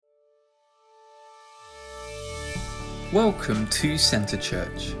Welcome to Centre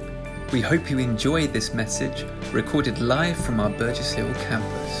Church. We hope you enjoy this message recorded live from our Burgess Hill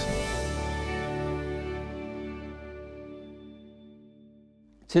campus.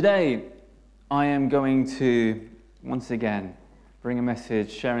 Today, I am going to, once again, bring a message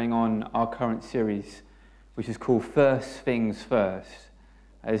sharing on our current series, which is called First Things First.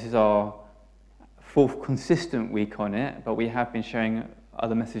 This is our fourth consistent week on it, but we have been sharing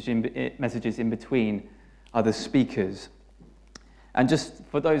other messages in between other speakers. And just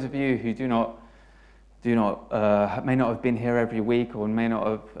for those of you who may not have been here every week or may not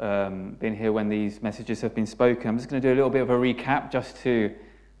have been here when these messages have been spoken, I'm just going to do a little bit of a recap just to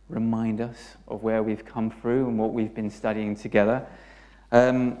remind us of where we've come through and what we've been studying together.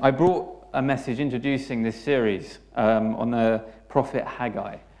 I brought a message introducing this series on the prophet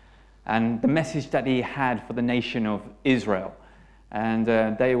Haggai and the message that he had for the nation of Israel. And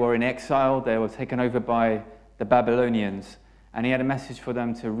they were in exile, they were taken over by the Babylonians, and he had a message for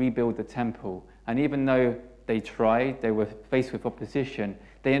them to rebuild the temple. And even though they tried, they were faced with opposition,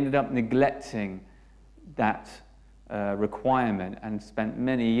 they ended up neglecting that requirement and spent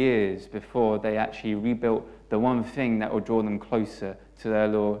many years before they actually rebuilt the one thing that would draw them closer to their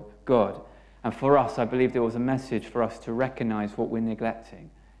Lord God. And for us, I believe there was a message for us to recognize what we're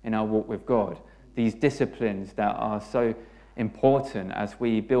neglecting in our walk with God. These disciplines that are so important as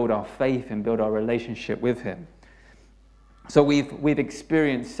we build our faith and build our relationship with Him. So we've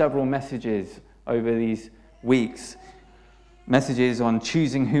experienced several messages over these weeks. Messages on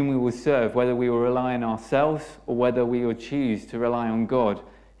choosing whom we will serve, whether we will rely on ourselves or whether we will choose to rely on God.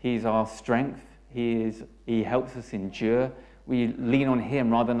 He's our strength. He helps us endure. We lean on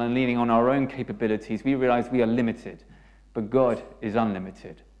Him rather than leaning on our own capabilities. We realize we are limited, but God is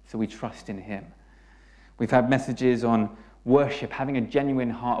unlimited, so we trust in Him. We've had messages on worship, having a genuine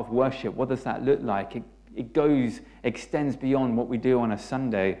heart of worship. What does that look like? It extends beyond what we do on a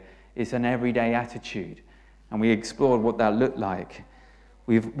Sunday. It's an everyday attitude. And we explored what that looked like.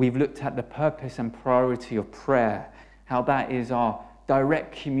 We've looked at the purpose and priority of prayer, how that is our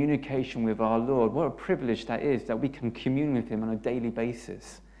direct communication with our Lord. What a privilege that is, that we can commune with Him on a daily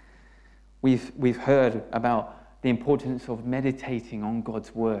basis. We've heard about the importance of meditating on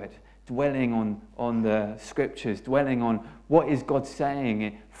God's Word, dwelling on the Scriptures, dwelling on what is God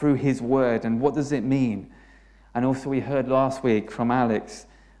saying through His Word and what does it mean. And also we heard last week from Alex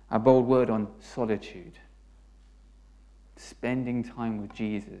a bold word on solitude. Spending time with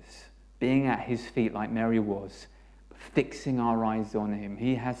Jesus, being at His feet like Mary was, fixing our eyes on Him.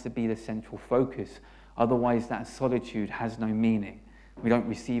 He has to be the central focus. Otherwise that solitude has no meaning. We don't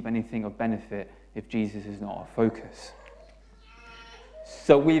receive anything of benefit if Jesus is not our focus.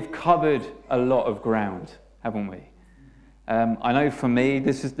 So we've covered a lot of ground, haven't we? I know for me,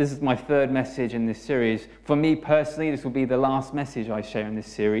 this is my third message in this series. For me personally, this will be the last message I share in this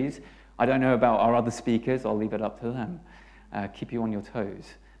series. I don't know about our other speakers. I'll leave it up to them. Keep you on your toes.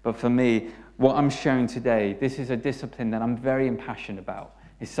 But for me, what I'm sharing today, this is a discipline that I'm very impassioned about.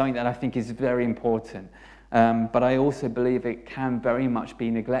 It's something that I think is very important. But I also believe it can very much be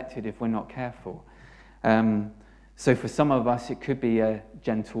neglected if we're not careful. So for some of us, it could be a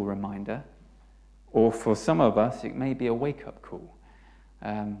gentle reminder, or for some of us, it may be a wake-up call.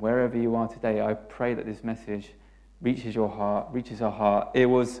 Wherever you are today, I pray that this message reaches our heart. It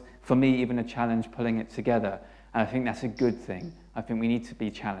was, for me, even a challenge pulling it together, and I think that's a good thing. I think we need to be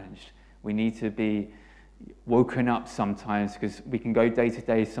challenged. We need to be woken up sometimes, because we can go day to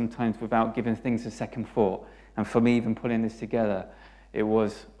day sometimes without giving things a second thought. And for me, even pulling this together, it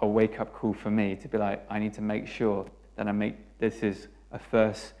was a wake-up call for me to be like, I need to make sure that this is a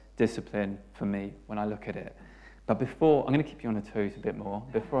first discipline for me when I look at it. But I'm going to keep you on the toes a bit more.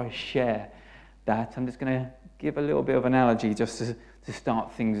 Before I share that, I'm just going to give a little bit of analogy just to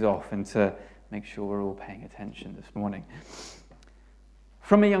start things off and to make sure we're all paying attention this morning.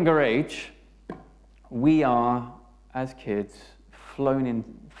 From a younger age, we are, as kids, flung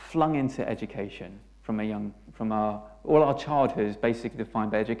into education all our childhood is basically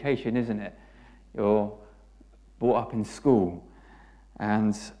defined by education, isn't it? You're brought up in school,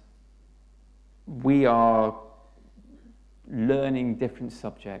 and we are learning different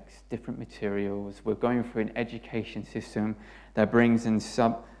subjects, different materials. We're going through an education system that brings in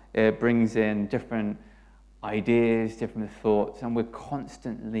different ideas, different thoughts, and we're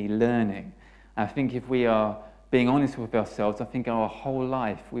constantly learning. And I think if we are being honest with ourselves, I think our whole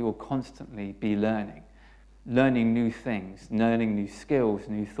life we will constantly be learning new things, learning new skills,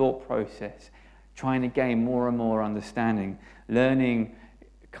 new thought process, trying to gain more and more understanding. Learning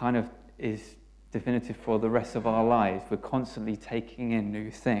kind of is definitive for the rest of our lives. We're constantly taking in new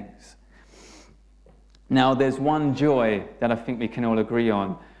things. Now, there's one joy that I think we can all agree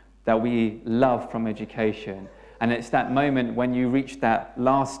on that we love from education, and it's that moment when you reach that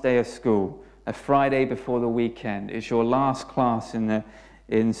last day of school, a Friday before the weekend. It's your last class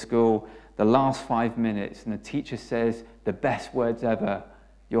in school, the last 5 minutes, and the teacher says the best words ever.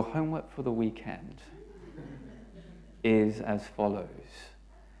 Your homework for the weekend is as follows.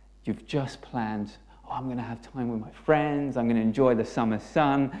 You've just planned, I'm going to have time with my friends, I'm going to enjoy the summer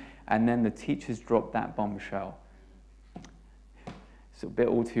sun, and then the teacher's dropped that bombshell. It's a bit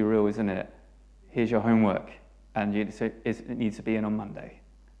all too real, isn't it? Here's your homework, and it needs to be in on Monday.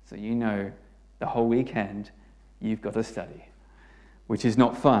 So you know the whole weekend you've got to study, which is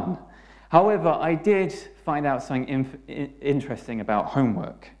not fun. However, I did find out something interesting about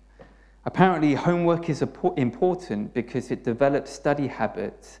homework. Apparently, homework is important because it develops study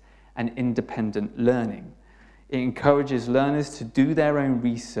habits and independent learning. It encourages learners to do their own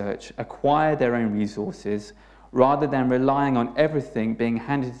research, acquire their own resources, rather than relying on everything being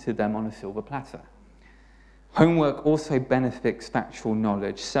handed to them on a silver platter. Homework also benefits factual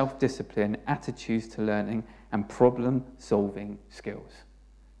knowledge, self-discipline, attitudes to learning, and problem-solving skills.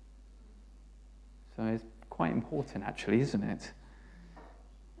 So it's quite important, actually, isn't it?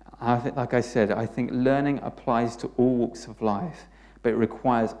 Like I said, I think learning applies to all walks of life, but it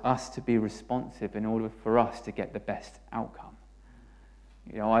requires us to be responsive in order for us to get the best outcome.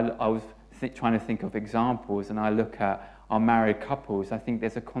 You know, I was trying to think of examples, and I look at our married couples. I think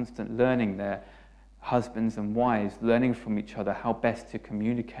there's a constant learning there. Husbands and wives learning from each other how best to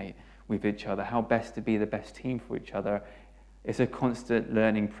communicate with each other, how best to be the best team for each other. It's a constant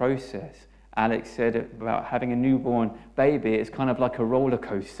learning process. Alex said about having a newborn baby, it's kind of like a roller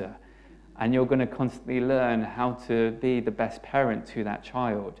coaster. And you're going to constantly learn how to be the best parent to that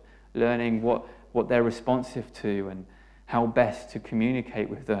child, learning what they're responsive to and how best to communicate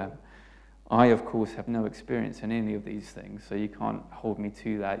with them. I, of course, have no experience in any of these things, so you can't hold me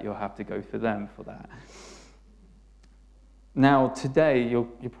to that. You'll have to go for them for that. Now, today, you're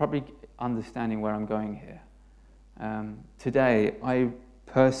probably understanding where I'm going here. Today, I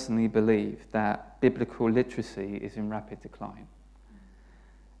personally believe that biblical literacy is in rapid decline.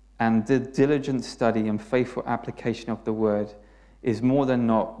 And the diligent study and faithful application of the word is more than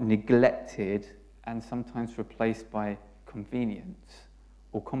not neglected and sometimes replaced by convenience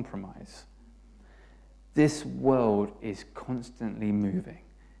or compromise. This world is constantly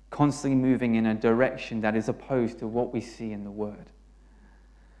moving in a direction that is opposed to what we see in the Word.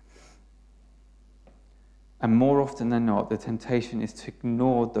 And more often than not, the temptation is to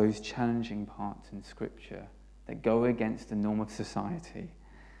ignore those challenging parts in Scripture that go against the norm of society,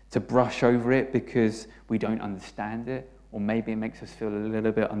 to brush over it because we don't understand it, or maybe it makes us feel a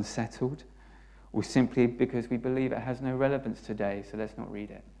little bit unsettled, or simply because we believe it has no relevance today, so let's not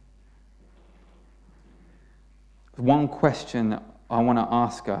read it. One question I want to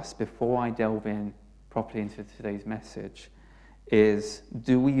ask us before I delve in properly into today's message is,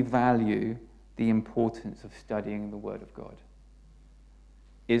 do we value the importance of studying the Word of God?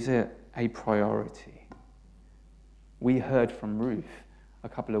 Is it a priority? We heard from Ruth a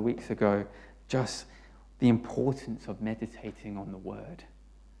couple of weeks ago just the importance of meditating on the Word,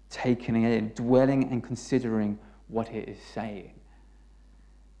 taking it in, dwelling and considering what it is saying.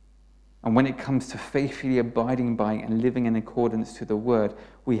 And when it comes to faithfully abiding by and living in accordance to the Word,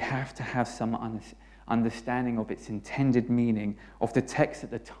 we have to have some understanding of its intended meaning, of the text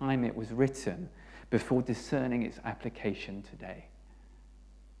at the time it was written, before discerning its application today.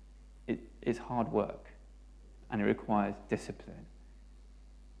 It's hard work, and it requires discipline,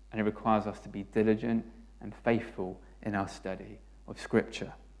 and it requires us to be diligent and faithful in our study of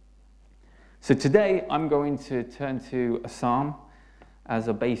Scripture. So today, I'm going to turn to a psalm as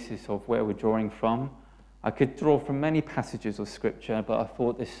a basis of where we're drawing from. I could draw from many passages of Scripture, but I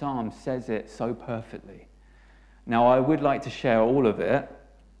thought this psalm says it so perfectly. Now, I would like to share all of it,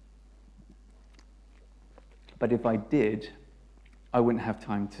 but if I did, I wouldn't have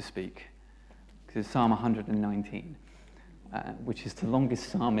time to speak, because it's Psalm 119, which is the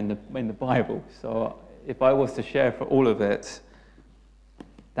longest psalm in the Bible. So if I was to share for all of it,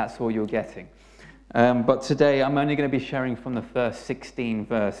 that's all you're getting. But today, I'm only going to be sharing from the first 16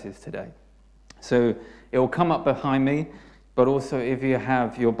 verses today. So it will come up behind me, but also if you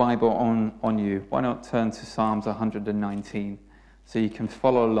have your Bible on you, why not turn to Psalms 119 so you can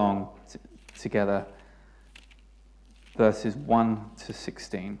follow along together, verses 1 to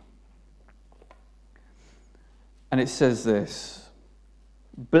 16. And it says this: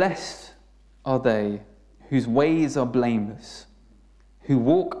 "Blessed are they whose ways are blameless, who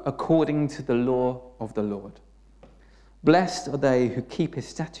walk according to the law of the Lord. Blessed are they who keep his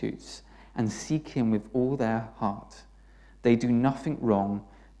statutes and seek him with all their heart. They do nothing wrong,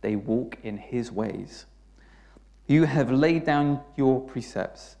 they walk in his ways. You have laid down your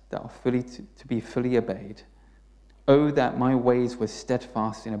precepts that are fully to be fully obeyed. Oh, that my ways were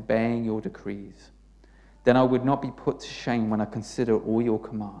steadfast in obeying your decrees. Then I would not be put to shame when I consider all your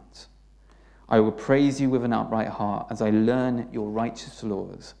commands. I will praise you with an upright heart as I learn your righteous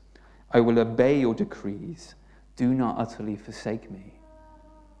laws. I will obey your decrees. Do not utterly forsake me.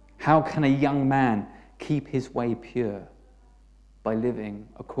 How can a young man keep his way pure? By living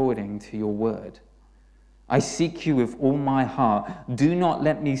according to your word. I seek you with all my heart. Do not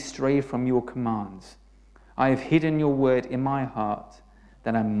let me stray from your commands. I have hidden your word in my heart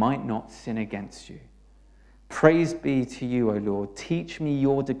that I might not sin against you. Praise be to you, O Lord. Teach me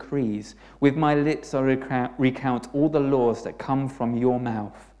your decrees. With my lips I recount all the laws that come from your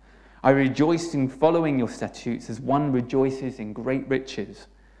mouth. I rejoice in following your statutes as one rejoices in great riches.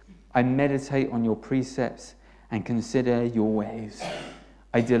 I meditate on your precepts and consider your ways.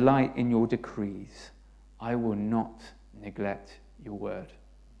 I delight in your decrees. I will not neglect your word.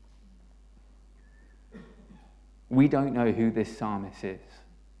 We don't know who this psalmist is.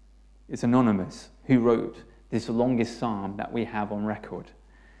 It's anonymous who wrote this longest psalm that we have on record.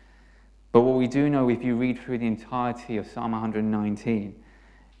 But what we do know, if you read through the entirety of Psalm 119,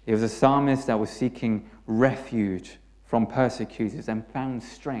 it was a psalmist that was seeking refuge from persecutors and found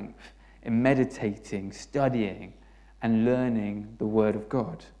strength in meditating, studying, and learning the word of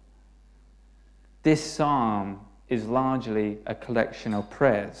God. This psalm is largely a collection of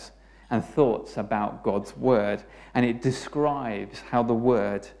prayers and thoughts about God's word, and it describes how the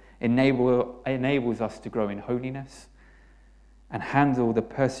word enables us to grow in holiness and handle the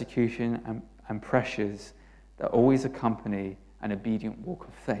persecution and pressures that always accompany an obedient walk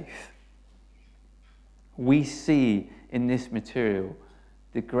of faith. We see in this material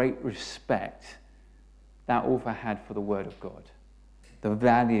the great respect that author had for the word of God, the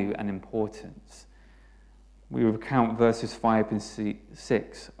value and importance. We recount verses 5 and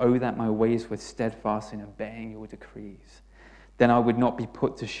 6. Oh, that my ways were steadfast in obeying your decrees. Then I would not be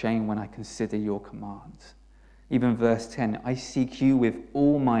put to shame when I consider your commands. Even verse 10, I seek you with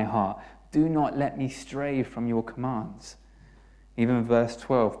all my heart. Do not let me stray from your commands. Even verse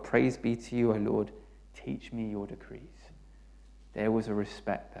 12, praise be to you, O Lord. Teach me your decrees. There was a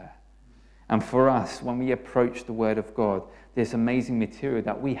respect there. And for us, when we approach the word of God, this amazing material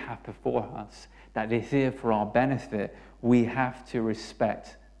that we have before us, that is here for our benefit, we have to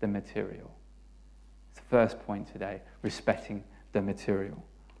respect the material. It's the first point today, respecting the material.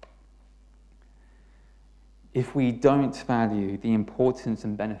 If we don't value the importance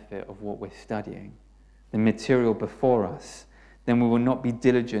and benefit of what we're studying, the material before us, then we will not be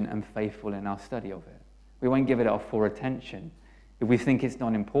diligent and faithful in our study of it. We won't give it our full attention. If we think it's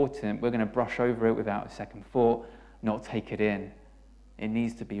not important, we're going to brush over it without a second thought, not take it in. It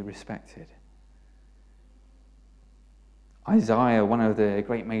needs to be respected. Isaiah, one of the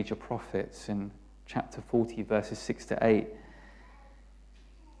great major prophets, in chapter 40, verses 6 to 8,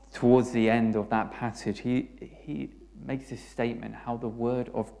 towards the end of that passage, he makes this statement, how the word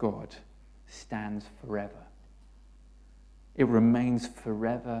of God stands forever. It remains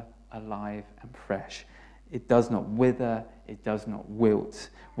forever alive and fresh. It does not wither, it does not wilt.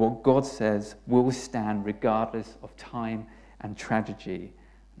 What God says will stand regardless of time and tragedy.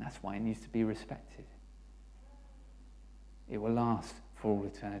 And that's why it needs to be respected. It will last for all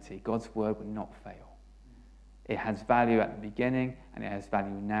eternity. God's word will not fail. It has value at the beginning, and it has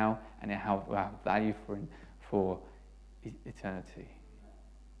value now, and it will have value for eternity.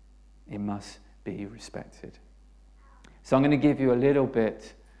 It must be respected. So I'm going to give you a little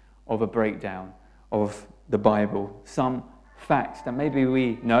bit of a breakdown of the Bible, some facts that maybe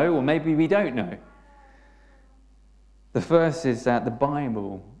we know or maybe we don't know. The first is that the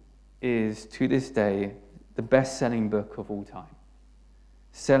Bible is, to this day, the best-selling book of all time,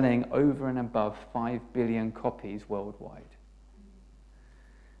 selling over and above 5 billion copies worldwide.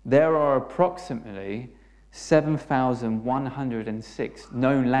 There are approximately 7,106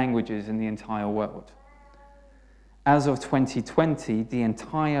 known languages in the entire world. As of 2020, the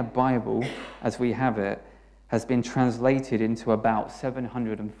entire Bible, as we have it, has been translated into about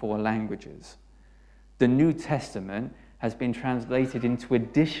 704 languages. The New Testament has been translated into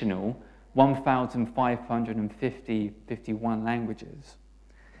additional 1,551 languages.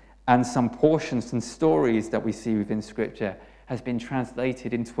 And some portions and stories that we see within Scripture has been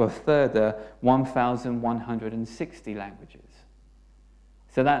translated into a further 1,160 languages.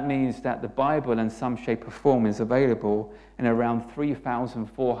 So that means that the Bible in some shape or form is available in around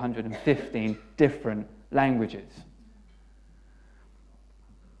 3,415 different languages.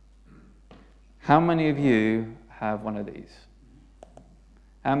 How many of you have one of these?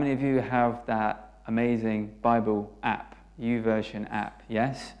 How many of you have that amazing Bible app, YouVersion app?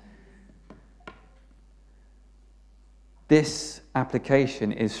 Yes? This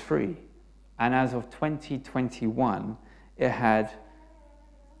application is free. And as of 2021, it had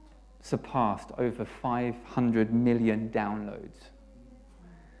surpassed over 500 million downloads.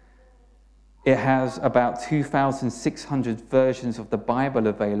 It has about 2,600 versions of the Bible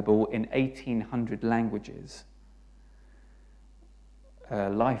available in 1,800 languages.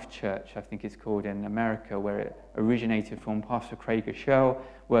 Life Church, I think it's called in America, where it originated from Pastor Craig Groeschel,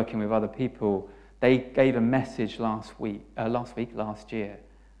 working with other people. They gave a message last year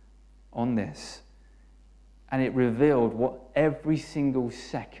on this. And it revealed every single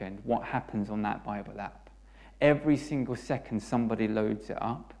second what happens on that Bible app. Every single second somebody loads it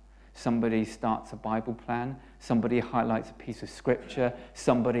up. Somebody starts a Bible plan. Somebody highlights a piece of scripture.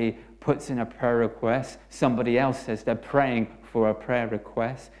 Somebody puts in a prayer request. Somebody else says they're praying for a prayer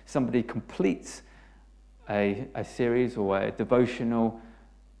request. Somebody completes a series or a devotional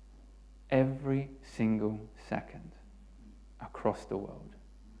every single second across the world.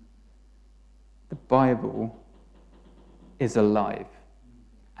 The Bible is alive,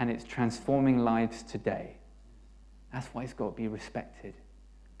 and it's transforming lives today. That's why it's got to be respected,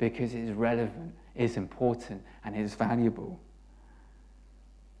 because it's relevant, it's important, and it's valuable.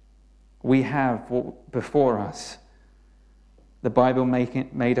 We have before us the Bible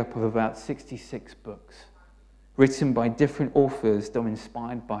made up of about 66 books, written by different authors, though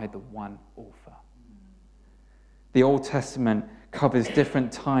inspired by the one author. The Old Testament covers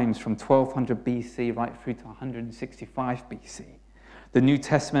different times from 1200 BC right through to 165 BC. The New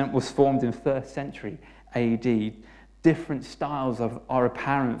Testament was formed in 1st century AD. Different styles are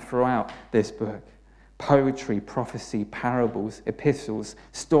apparent throughout this book. Poetry, prophecy, parables, epistles,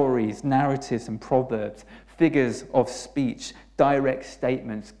 stories, narratives and proverbs, figures of speech, direct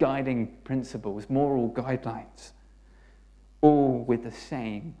statements, guiding principles, moral guidelines, all with the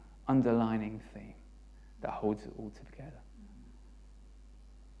same underlining theme that holds it all together.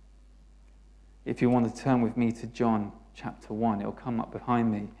 If you want to turn with me to John chapter 1, it'll come up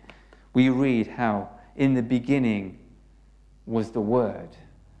behind me. We read how in the beginning was the Word,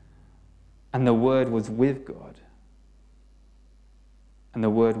 and the Word was with God, and the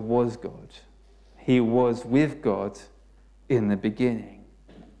Word was God. He was with God in the beginning.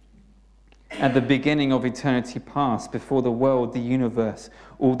 At the beginning of eternity past, before the world, the universe,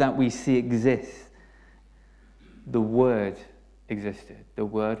 all that we see exists, the Word existed. The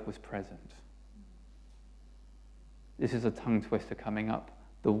Word was present. This is a tongue twister coming up.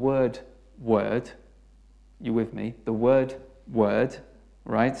 The word, you with me? The word,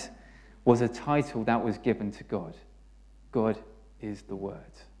 right, was a title that was given to God. God is the Word.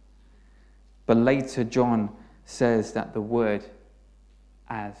 But later John says that the Word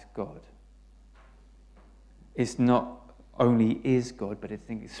as God. It's not only is God, but it's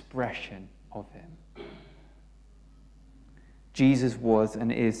an expression of Him. Jesus was and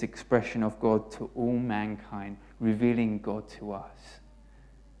is the expression of God to all mankind, revealing God to us.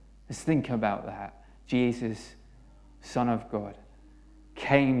 Let's think about that. Jesus, Son of God,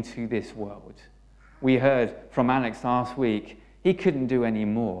 came to this world. We heard from Alex last week, he couldn't do any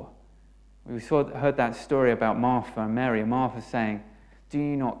more. We heard that story about Martha and Mary, and Martha saying, "Do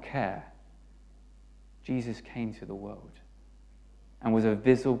you not care?" Jesus came to the world and was a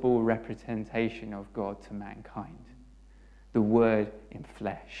visible representation of God to mankind. The Word in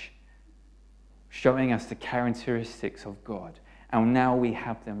flesh, showing us the characteristics of God. And now we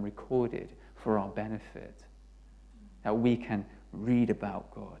have them recorded for our benefit, that we can read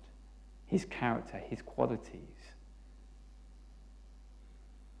about God, His character, His qualities.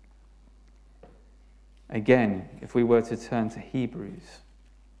 Again, if we were to turn to Hebrews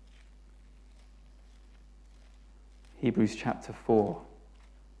chapter 4,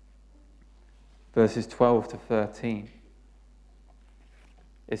 verses 12 to 13.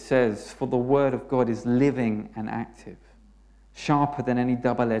 It says, "For the word of God is living and active, sharper than any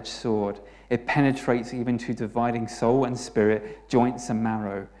double-edged sword. It penetrates even to dividing soul and spirit, joints and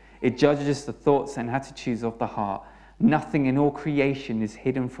marrow. It judges the thoughts and attitudes of the heart. Nothing in all creation is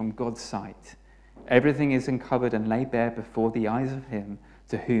hidden from God's sight. Everything is uncovered and laid bare before the eyes of Him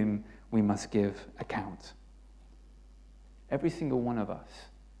to whom we must give account." Every single one of us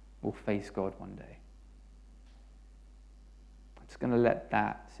will face God one day. I'm just going to let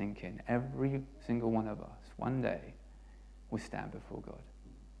that sink in. Every single one of us, one day, will stand before God.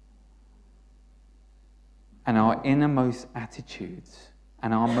 And our innermost attitudes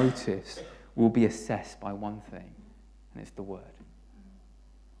and our motives will be assessed by one thing, and it's the Word.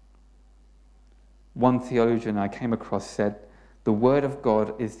 One theologian I came across said, "The Word of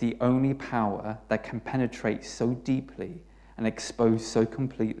God is the only power that can penetrate so deeply and expose so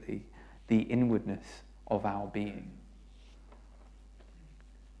completely the inwardness of our being."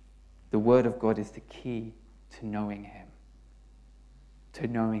 The Word of God is the key to knowing Him, to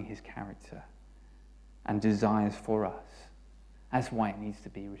knowing His character and desires for us. That's why it needs to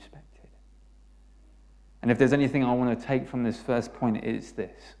be respected. And if there's anything I want to take from this first point, it's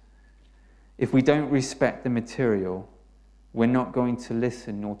this. If we don't respect the material, we're not going to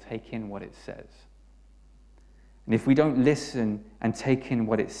listen nor take in what it says. And if we don't listen and take in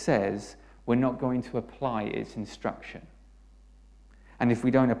what it says, we're not going to apply its instruction. And if we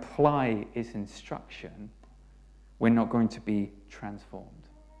don't apply its instruction, we're not going to be transformed,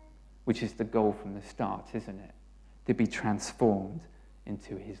 which is the goal from the start, isn't it? To be transformed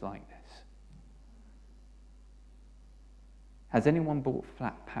into His likeness. Has anyone bought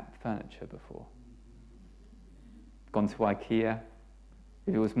flat pack furniture before? Gone to IKEA?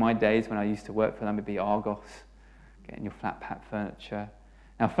 If it was my days when I used to work for them, it'd be Argos, getting your flat pack furniture.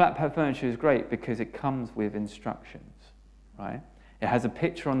 Now, flat pack furniture is great because it comes with instructions, right? It has a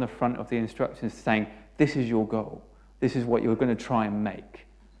picture on the front of the instructions saying, this is your goal. This is what you're going to try and make.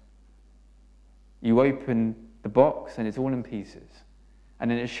 You open the box and it's all in pieces.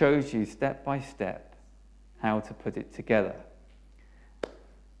 And then it shows you step by step how to put it together.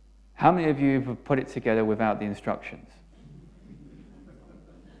 How many of you have put it together without the instructions?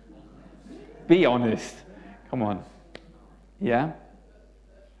 Be honest. Come on. Yeah?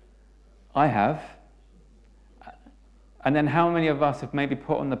 I have. And then how many of us have maybe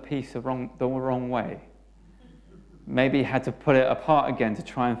put on the piece the wrong way? Maybe had to put it apart again to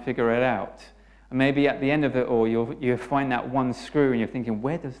try and figure it out. And maybe at the end of it all, you'll find that one screw and you're thinking,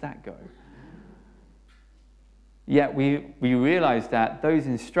 where does that go? Yet we realize that those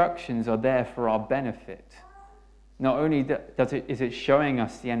instructions are there for our benefit. Not only is it showing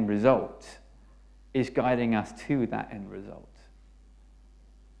us the end result, it's guiding us to that end result.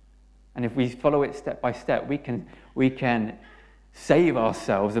 And if we follow it step by step, we can save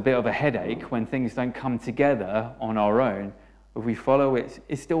ourselves a bit of a headache when things don't come together on our own. If we follow it,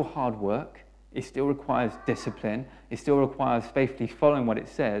 it's still hard work. It still requires discipline. It still requires faithfully following what it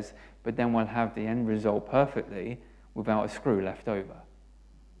says, but then we'll have the end result perfectly without a screw left over.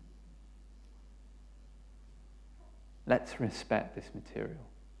 Let's respect this material.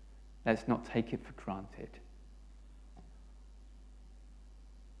 Let's not take it for granted.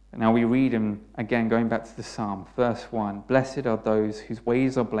 Now we read him again, going back to the Psalm, verse 1. Blessed are those whose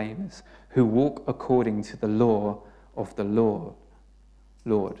ways are blameless, who walk according to the law of the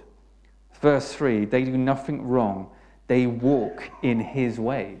Lord. Verse 3, they do nothing wrong. They walk in His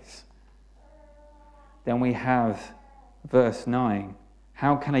ways. Then we have verse 9.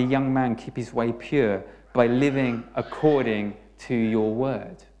 How can a young man keep his way pure? By living according to your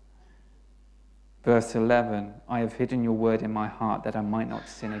word. Verse 11, I have hidden your word in my heart that I might not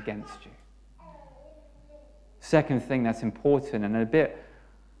sin against you. Second thing that's important and a bit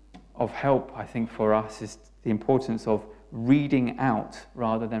of help, I think, for us is the importance of reading out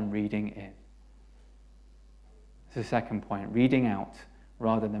rather than reading in. It's the second point, reading out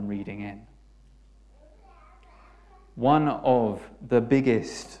rather than reading in. One of the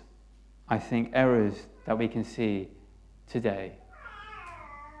biggest, I think, errors that we can see today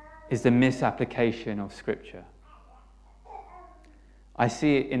is the misapplication of Scripture. I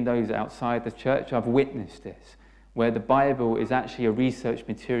see it in those outside the church. I've witnessed this, where the Bible is actually a research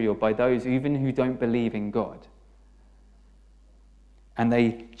material by those even who don't believe in God. And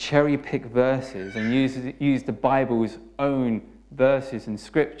they cherry pick verses and use the Bible's own verses and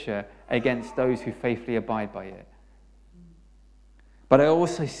Scripture against those who faithfully abide by it. But I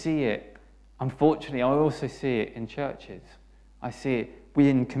also see it, unfortunately, I also see it in churches. I see it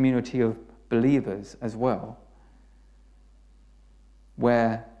within community of believers as well,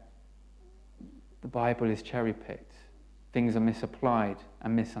 where the Bible is cherry-picked, things are misapplied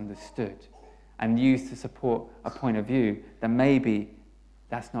and misunderstood, and used to support a point of view that maybe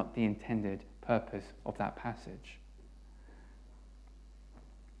that's not the intended purpose of that passage.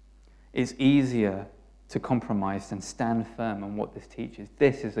 It's easier to compromise than stand firm on what this teaches.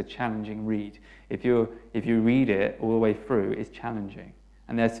 This is a challenging read. If you read it all the way through, it's challenging.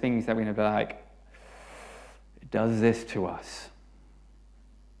 And there's things that we're going to be like, it does this to us.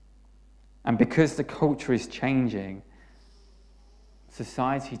 And because the culture is changing,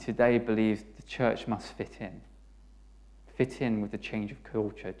 society today believes the church must fit in with the change of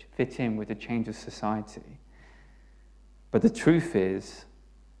culture, fit in with the change of society. But the truth is,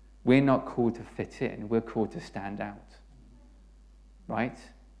 we're not called to fit in, we're called to stand out. Right?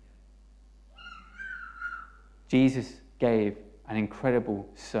 Jesus gave an incredible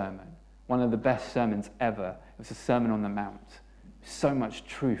sermon, one of the best sermons ever. It was a Sermon on the Mount. So much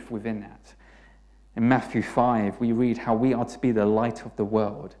truth within that. In Matthew 5, we read how we are to be the light of the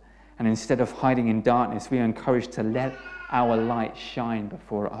world. And instead of hiding in darkness, we are encouraged to let our light shine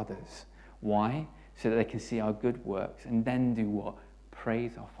before others. Why? So that they can see our good works and then do what?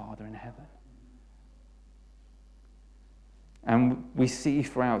 Praise our Father in heaven. And we see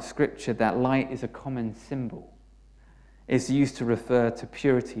throughout Scripture that light is a common symbol. It's used to refer to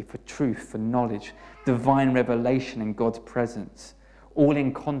purity, for truth, for knowledge, divine revelation in God's presence, all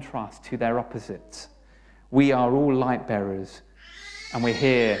in contrast to their opposites. We are all light bearers, and we're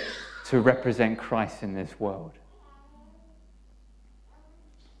here to represent Christ in this world.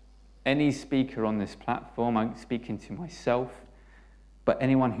 Any speaker on this platform, I'm speaking to myself, but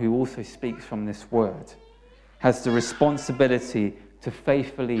anyone who also speaks from this word, has the responsibility to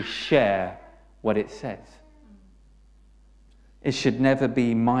faithfully share what it says. It should never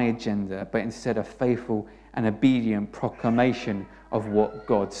be my agenda, but instead a faithful and obedient proclamation of what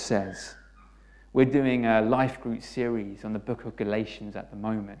God says. We're doing a life group series on the book of Galatians at the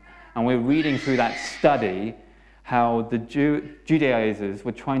moment, and we're reading through that study how the Judaizers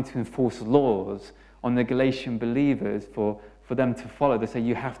were trying to enforce laws on the Galatian believers for them to follow. They say,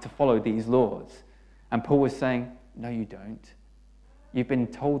 you have to follow these laws. And Paul was saying, no, you don't. You've been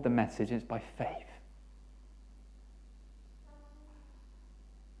told the message, it's by faith.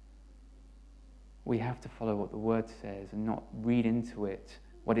 We have to follow what the word says and not read into it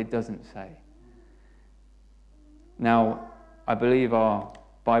what it doesn't say. Now, I believe our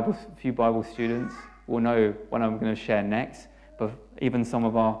few Bible students will know what I'm going to share next, but even some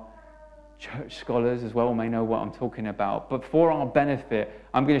of our church scholars as well may know what I'm talking about. But for our benefit,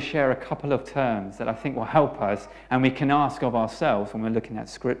 I'm going to share a couple of terms that I think will help us and we can ask of ourselves when we're looking at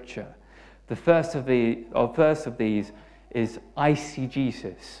Scripture. The first of these is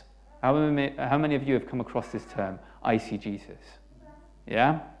eisegesis. How many of you have come across this term, eisegesis?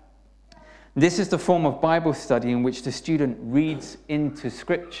 Yeah? This is the form of Bible study in which the student reads into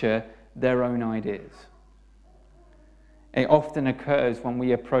Scripture their own ideas. It often occurs when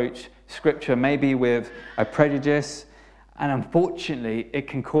we approach Scripture maybe with a prejudice, and unfortunately it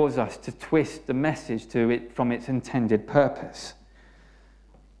can cause us to twist the message from its intended purpose.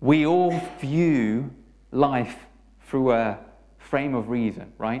 We all view life through a frame of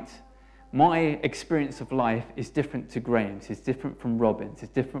reason, right? My experience of life is different to Graham's, it's different from Robin's,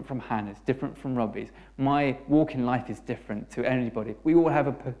 it's different from Hannah's, different from Robbie's. My walk in life is different to anybody. We all have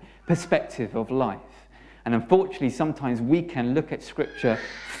a perspective of life. And unfortunately, sometimes we can look at Scripture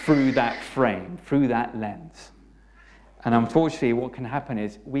through that frame, through that lens. And unfortunately, what can happen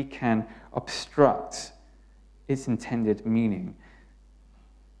is we can obstruct its intended meaning.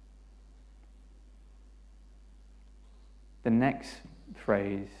 The next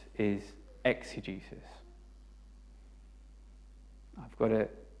phrase is exegesis. I've got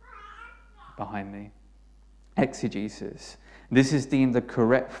it behind me. Exegesis. This is deemed the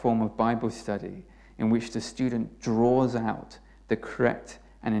correct form of Bible study in which the student draws out the correct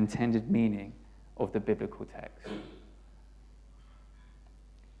and intended meaning of the biblical text.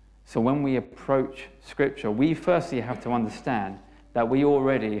 So when we approach Scripture, we firstly have to understand that we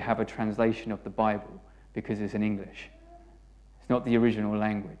already have a translation of the Bible because it's in English. It's not the original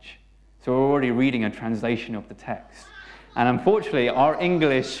language. So we're already reading a translation of the text. And unfortunately, our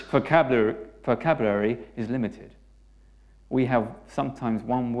English vocabulary is limited. We have sometimes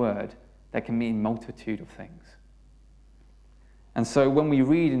one word that can mean multitude of things. And so when we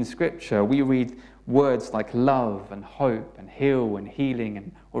read in Scripture, we read words like love and hope and heal and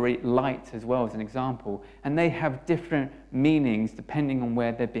healing or light as well as an example. And they have different meanings depending on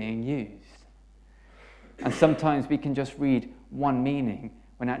where they're being used. And sometimes we can just read one meaning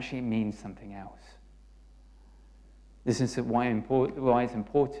when actually it means something else. This is why it's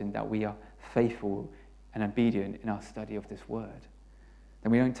important that we are faithful and obedient in our study of this word.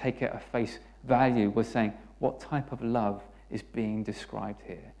 That we don't take it at face value. We're saying, what type of love is being described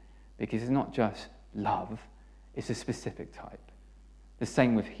here? Because it's not just love, it's a specific type. The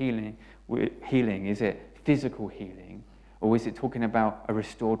same with healing. Is it physical healing? Or is it talking about a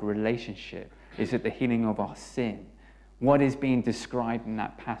restored relationship? Is it the healing of our sin? What is being described in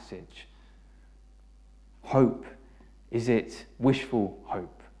that passage? Hope. Is it wishful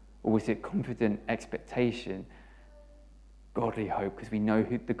hope? Or is it confident expectation? Godly hope, because we know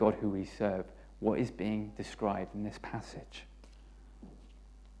the God who we serve. What is being described in this passage?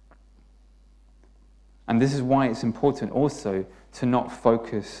 And this is why it's important also to not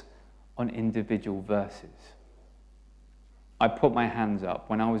focus on individual verses. I put my hands up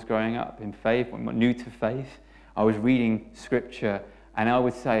when I was growing up in faith, when I was new to faith. I was reading scripture and I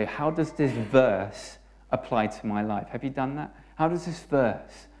would say, how does this verse apply to my life? Have you done that? How does this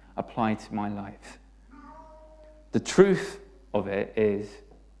verse apply to my life? The truth of it is,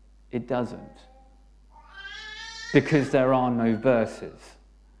 it doesn't. Because there are no verses.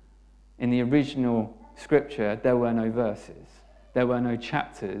 In the original scripture, there were no verses. There were no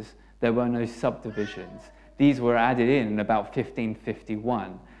chapters. There were no subdivisions. These were added in about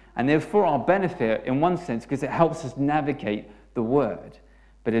 1551. And they're for our benefit in one sense because it helps us navigate the word.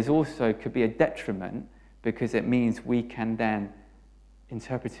 But it also could be a detriment because it means we can then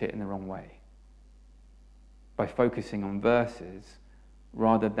interpret it in the wrong way by focusing on verses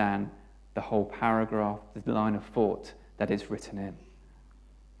rather than the whole paragraph, the line of thought that is written in.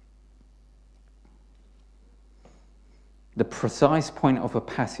 The precise point of a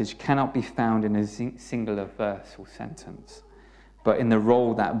passage cannot be found in a singular verse or sentence, but in the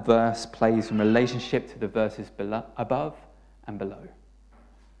role that verse plays in relationship to the verses above and below.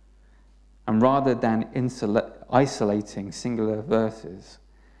 And rather than isolating singular verses,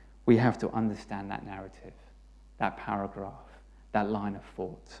 we have to understand that narrative, that paragraph, that line of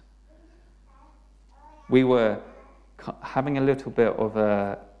thought. We were having a little bit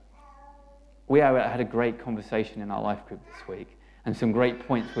of we had a great conversation in our life group this week, and some great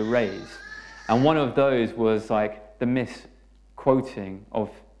points were raised. And one of those was like the misquoting of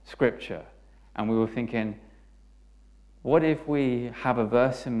scripture. And we were thinking, what if we have a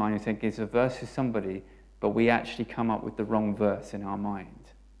verse in mind and think it's a verse for somebody, but we actually come up with the wrong verse in our mind?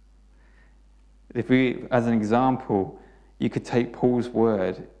 If we, as an example, you could take Paul's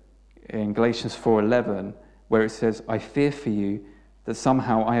word in Galatians 4:11, where it says, I fear for you that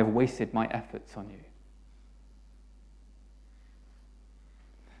somehow I have wasted my efforts on you.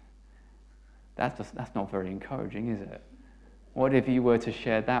 That's not very encouraging, is it? What if you were to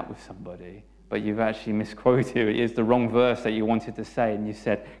share that with somebody, but you've actually misquoted it? It is the wrong verse that you wanted to say, and you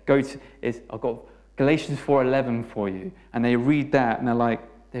said, I've got Galatians 4:11 for you. And they read that, and they're like,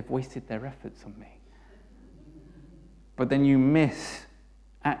 they've wasted their efforts on me. But then you miss,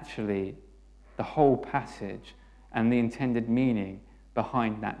 actually, the whole passage and the intended meaning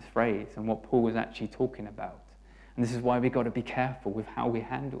behind that phrase and what Paul was actually talking about. And this is why we've got to be careful with how we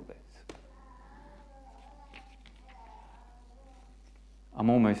handle this. I'm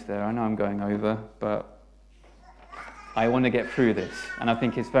almost there. I know I'm going over, but I want to get through this, and I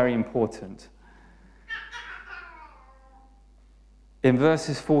think it's very important. In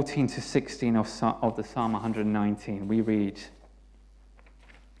verses 14 to 16 of the Psalm 119, we read,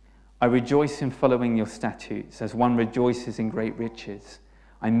 I rejoice in following your statutes, as one rejoices in great riches.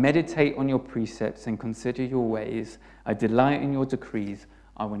 I meditate on your precepts and consider your ways. I delight in your decrees.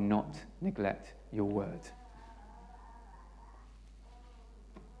 I will not neglect your word.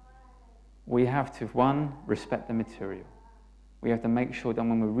 We have to, one, respect the material. We have to make sure that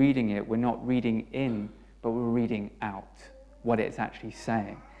when we're reading it, we're not reading in, but we're reading out what it's actually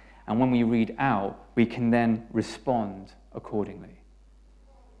saying. And when we read out, we can then respond accordingly.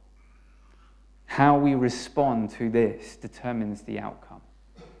 How we respond to this determines the outcome.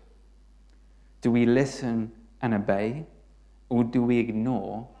 Do we listen and obey, or do we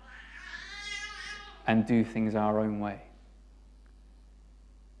ignore and do things our own way?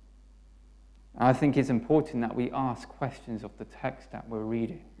 I think it's important that we ask questions of the text that we're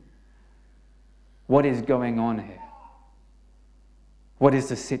reading. What is going on here? What is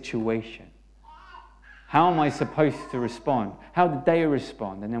the situation? How am I supposed to respond? How did they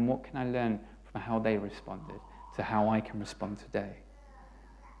respond? And then what can I learn from how they responded to how I can respond today?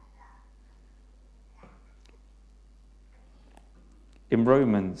 In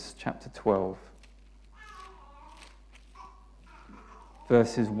Romans chapter 12,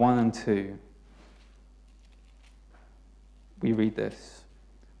 verses 1 and 2, we read this.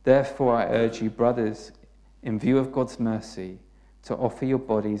 Therefore I urge you, brothers, in view of God's mercy, to offer your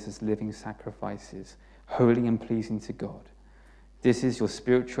bodies as living sacrifices, holy and pleasing to God. This is your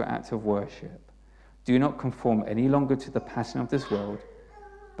spiritual act of worship. Do not conform any longer to the pattern of this world,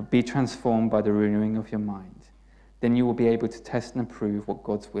 but be transformed by the renewing of your mind. Then you will be able to test and approve what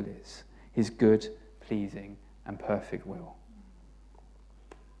God's will is, his good, pleasing, and perfect will.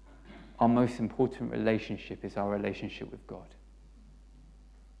 Our most important relationship is our relationship with God.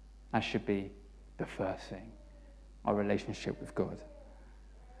 That should be the first thing, our relationship with God.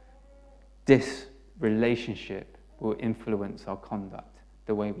 This relationship will influence our conduct,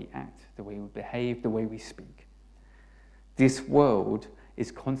 the way we act, the way we behave, the way we speak. This world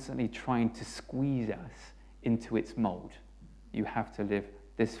is constantly trying to squeeze us into its mold. You have to live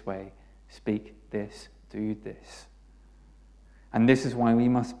this way, speak this, do this. And this is why we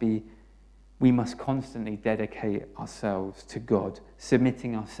must be we must constantly dedicate ourselves to God,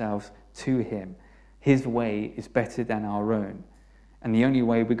 submitting ourselves to him. His way is better than our own. And the only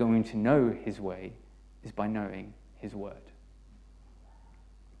way we're going to know his way is by knowing his word.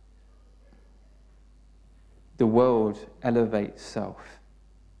 The world elevates self.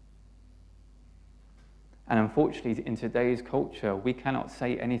 And unfortunately, in today's culture, we cannot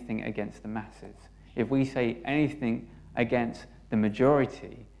say anything against the masses. If we say anything against the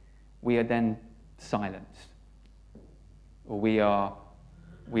majority, we are then silenced. Or we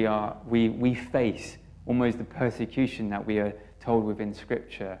face almost the persecution that we are told within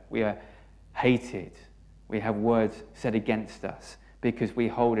Scripture. We are hated. We have words said against us because we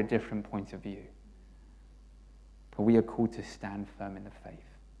hold a different point of view. But we are called to stand firm in the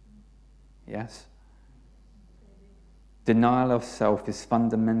faith. Yes? Denial of self is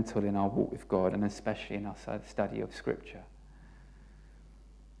fundamental in our walk with God, and especially in our study of Scripture.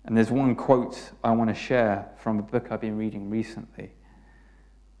 And there's one quote I want to share from a book I've been reading recently.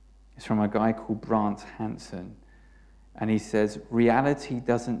 It's from a guy called Brant Hansen. And he says, reality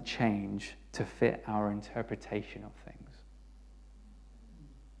doesn't change to fit our interpretation of things.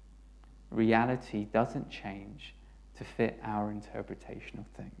 Reality doesn't change to fit our interpretation of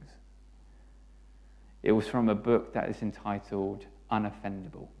things. It was from a book that is entitled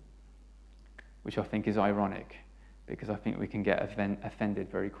Unoffendable, which I think is ironic because I think we can get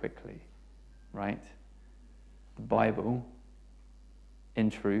offended very quickly, right? The Bible, in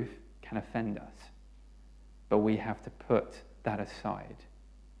truth, can offend us, but we have to put that aside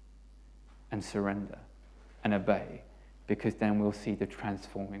and surrender and obey, because then we'll see the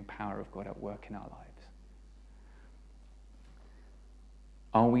transforming power of God at work in our lives.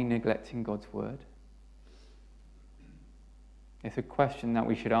 Are we neglecting God's word? It's a question that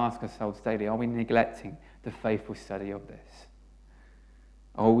we should ask ourselves daily. Are we neglecting the faithful study of this?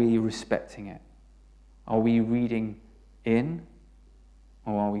 Are we respecting it? Are we reading in,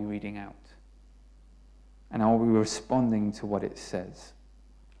 or are we reading out? And are we responding to what it says?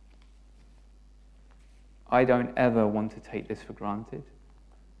 I don't ever want to take this for granted.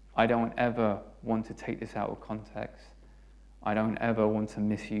 I don't ever want to take this out of context. I don't ever want to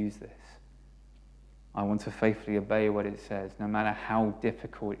misuse this. I want to faithfully obey what it says, no matter how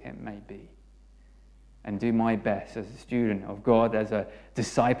difficult it may be. And do my best as a student of God, as a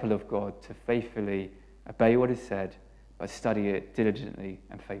disciple of God, to faithfully obey what is said, but study it diligently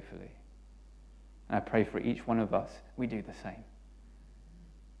and faithfully. And I pray for each one of us, we do the same.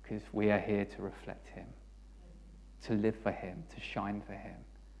 Because we are here to reflect him, to live for him, to shine for him.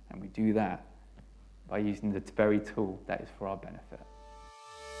 And we do that by using the very tool that is for our benefit.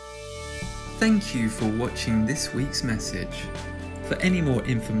 Thank you for watching this week's message. For any more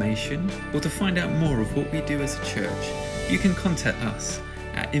information or to find out more of what we do as a church, you can contact us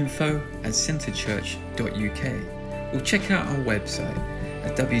at info@centrechurch.uk or check out our website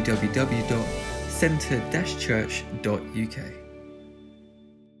at www.centre-church.uk.